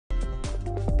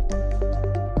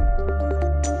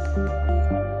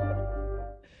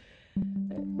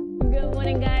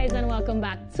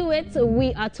welcome back to it.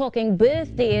 We are talking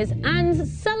birthdays and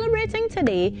celebrating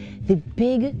today the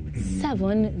big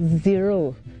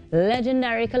 7-0.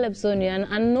 Legendary Calypsonian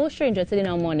and no stranger to the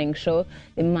Now Morning Show,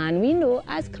 the man we know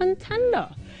as Contender.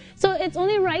 So it's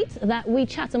only right that we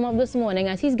chat him up this morning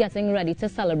as he's getting ready to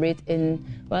celebrate in,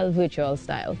 well, virtual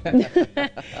style.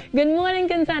 Good morning,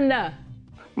 Contender.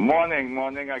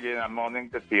 Morning again, and morning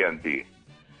to TNT.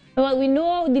 Well, we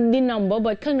know the number,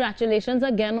 but congratulations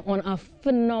again on a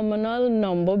phenomenal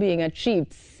number being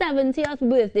achieved. 70th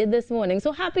birthday this morning.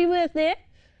 So happy birthday.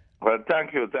 Well,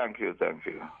 thank you.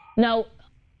 Now,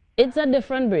 it's a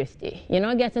different birthday. You're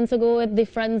not getting to go with the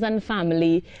friends and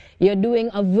family. You're doing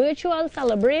a virtual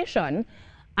celebration.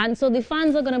 And so the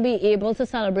fans are going to be able to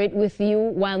celebrate with you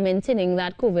while maintaining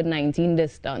that COVID-19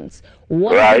 distance.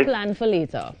 What's the plan for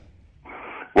later?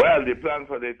 Well, the plan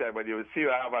for later, but you will see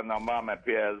I have a number of my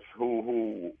peers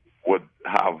who would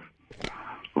have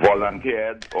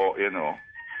volunteered or,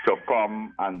 to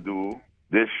come and do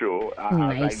this show.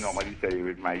 Nice. As I normally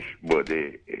celebrate my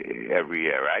birthday every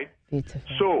year, right? Beautiful.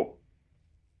 So,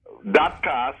 that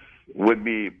cast would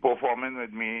be performing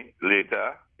with me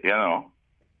later,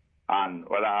 and,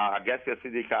 well, I guess you see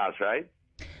the cast, right?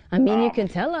 I mean, you can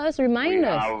tell us, remind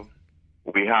us.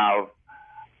 We have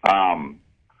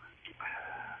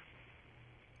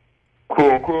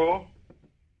Crow.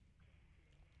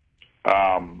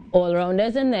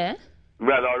 All-rounders in there.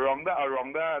 Well, Aronda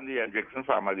and the Hendrickson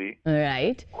family. All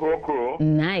right. Crow.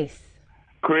 Nice.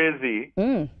 Crazy.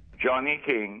 Johnny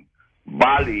King.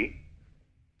 Bali.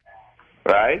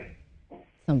 Right?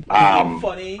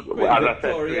 Funny. As I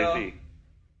said, Crazy.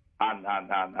 And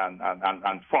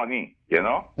Funny, These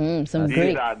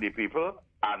are the people.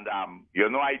 And,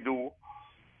 I do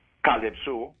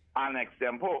Calypso and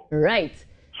Extempo. Right.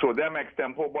 So them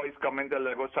Extempo boys coming to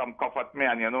Lego some cough at me,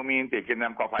 and me taking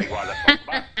them cough, I go all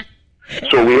back.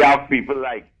 So we have people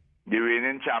like the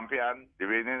reigning champion, the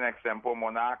reigning Extempo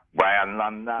monarch, Brian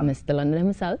London. Mr. London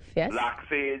himself, yes. Black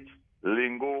Sage,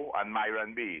 Lingo, and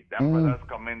Myron B. Them brothers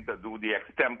coming to do the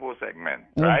Extempo segment,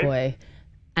 right? Oh boy.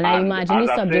 And I imagine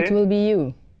the subject will be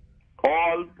you.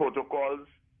 All protocols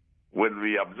will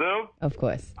be observed. Of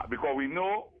course. Because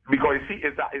you see,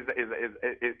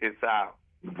 it's a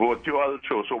virtual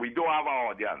show, so we don't have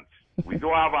an audience. We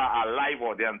don't have a live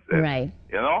audience there, right?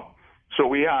 So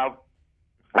we have,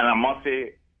 and I must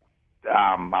say,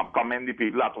 I commend the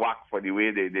people at work for the way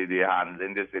they handle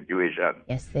in this situation.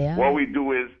 Yes, they are. What we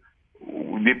do is,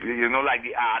 like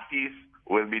the artists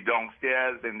will be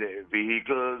downstairs in the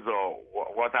vehicles or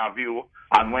what have you,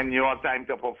 and when your time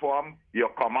to perform, you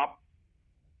come up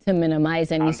to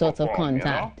minimize any sort of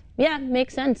contact. Yeah,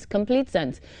 makes sense, complete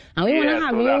sense. And we want to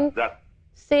have you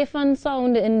safe and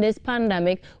sound in this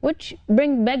pandemic, which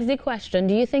begs the question,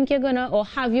 do you think you're going to, or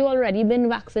have you already been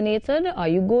vaccinated? Are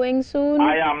you going soon?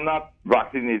 I am not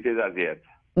vaccinated as yet.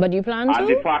 But you plan to? And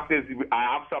the fact is, I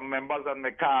have some members on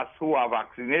my cast who are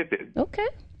vaccinated. Okay.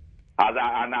 And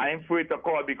I am free to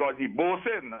call because he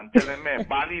boasting and telling me,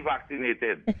 Bali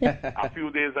vaccinated a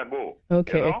few days ago.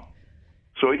 Okay.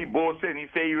 So he boasting, he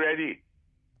say he ready.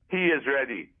 He is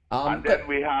ready. And then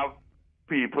we have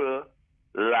people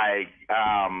like,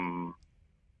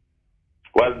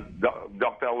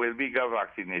 Dr. Wilby got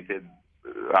vaccinated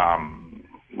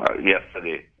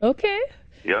yesterday. Okay.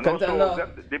 So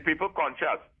the people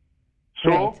conscious.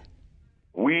 So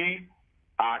we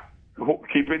are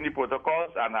keeping the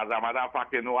protocols, and as a matter of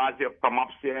fact, as you come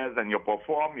upstairs and you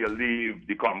perform, you leave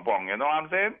the compound. You know what I'm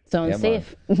saying? Sounds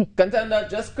safe. Contender,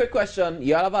 just quick question.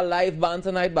 You have a live band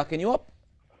tonight backing you up?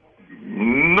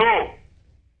 No.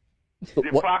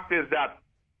 The fact is that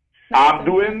I'm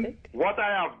doing, what I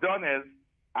have done is,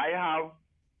 I have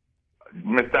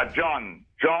Mr. John,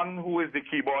 who is the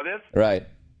keyboardist. Right.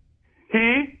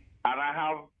 He, and I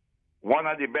have one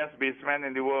of the best bassmen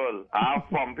in the world, I have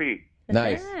Pompey.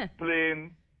 Nice.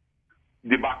 Playing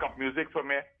the backup music for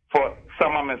me for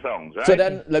some of my songs, right? So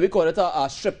then, let me call it a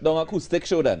stripped down acoustic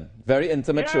show then. Very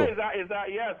intimate show.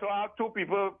 Yeah, so I have two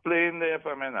people playing there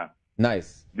for me now.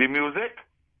 Nice. The music,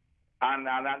 and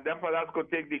them fellas could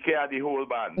take the care of the whole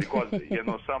band because,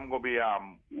 some go be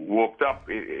worked up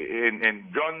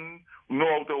and John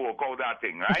know how to work out that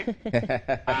thing, right?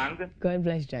 And God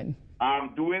bless John.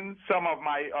 I'm doing some of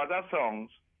my other songs.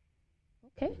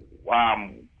 Okay.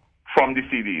 From the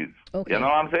CDs. Okay. You know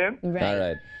what I'm saying? Right. All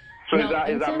right. So now,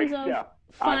 it's a mixture.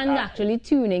 Fans actually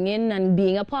tuning in and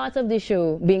being a part of the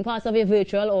show, being part of a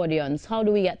virtual audience, how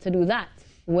do we get to do that?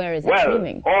 Where is it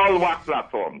streaming? All WAC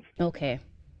platforms. Okay.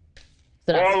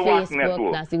 So that's all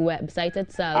Facebook, that's the website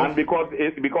itself. And because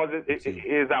it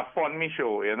is a funny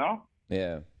show,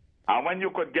 Yeah. And when you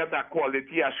could get a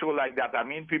quality a show like that, I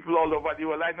mean, people all over the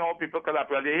world, I know people could have,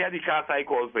 well, they hear the cast I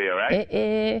call for you, right?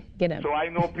 Get them. So I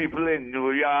know people in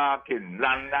New York, in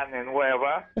London, and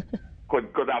wherever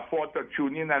could afford to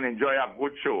tune in and enjoy a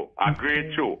good show, a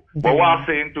great show. But what I'm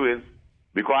saying to is,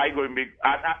 because I go in big,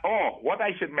 what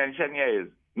I should mention here is,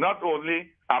 not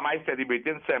only am I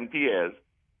celebrating 70 years,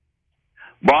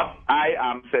 but I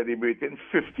am celebrating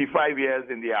 55 years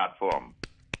in the art form.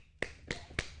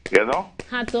 You know?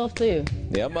 Hats off to you.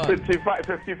 Yeah, man.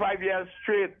 55 years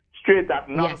straight at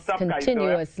non-stop. Yes,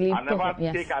 continuously. I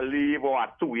never take a leave or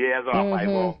a 2 years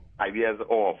or 5 years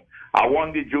off. I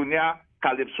won the Junior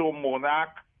Calypso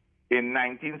Monarch in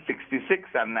 1966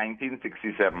 and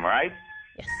 1967, right?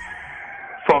 Yes.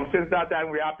 Since that time,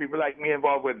 we have people like me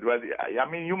involved with, well, I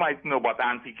mean, you might know, but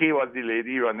Auntie K was the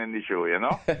lady running the show, you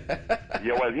know?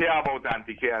 You will hear about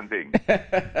Auntie K and things.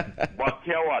 But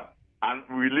hear what? And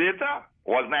we later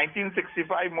was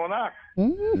 1965 Monarch.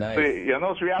 Nice. So, you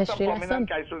know, so we have some History prominent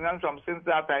lesson. Caisonians from since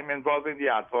that time involved in the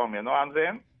art form, you know what I'm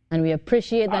saying? And we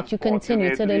appreciate that you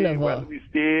continue to deliver. Well, we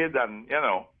stayed and, you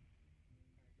know,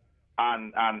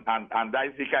 and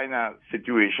that's the kind of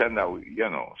situation that we, you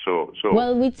know, so.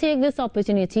 Well, we take this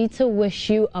opportunity to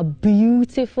wish you a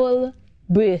beautiful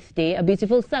birthday, a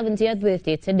beautiful 70th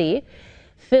birthday today,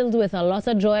 filled with a lot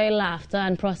of joy, laughter,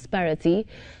 and prosperity,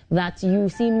 that you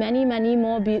see many, many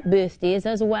more birthdays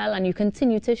as well, and you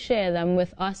continue to share them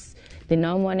with us, the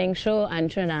Now Morning Show, and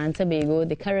Trinidad and Tobago,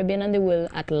 the Caribbean, and the world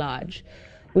at large.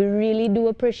 We really do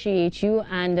appreciate you,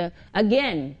 and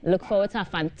again, look forward to a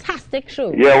fantastic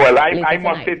show. Yeah, well, I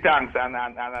must say thanks, and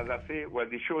as I say, well,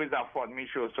 the show is a fun me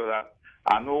show, so that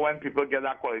I know when people get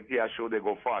that quality a show, they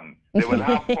go fun. They will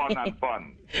have fun and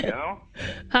fun, you know?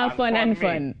 Have fun and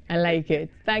fun. I like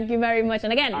it. Thank you very much.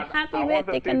 And again, happy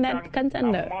birthday,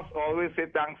 Contender. I must always say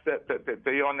thanks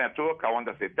to your network. I want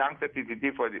to say thanks to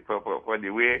TTT for the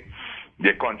way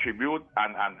they contribute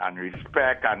and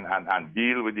respect and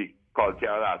deal with the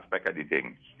cultural aspect of the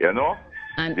thing, you know?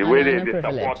 And the way they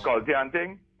support culture and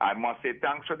thing. I must say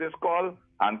thanks for this call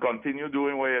and continue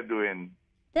doing what you're doing.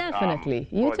 Definitely.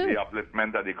 You for too. the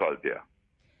upliftment of the culture.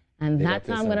 And that's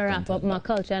how I'm going to wrap up my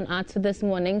culture and arts for this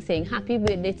morning, saying happy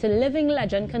birthday to living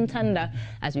legend Contender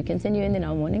as we continue in the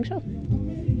Now Morning Show.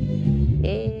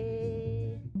 Hey.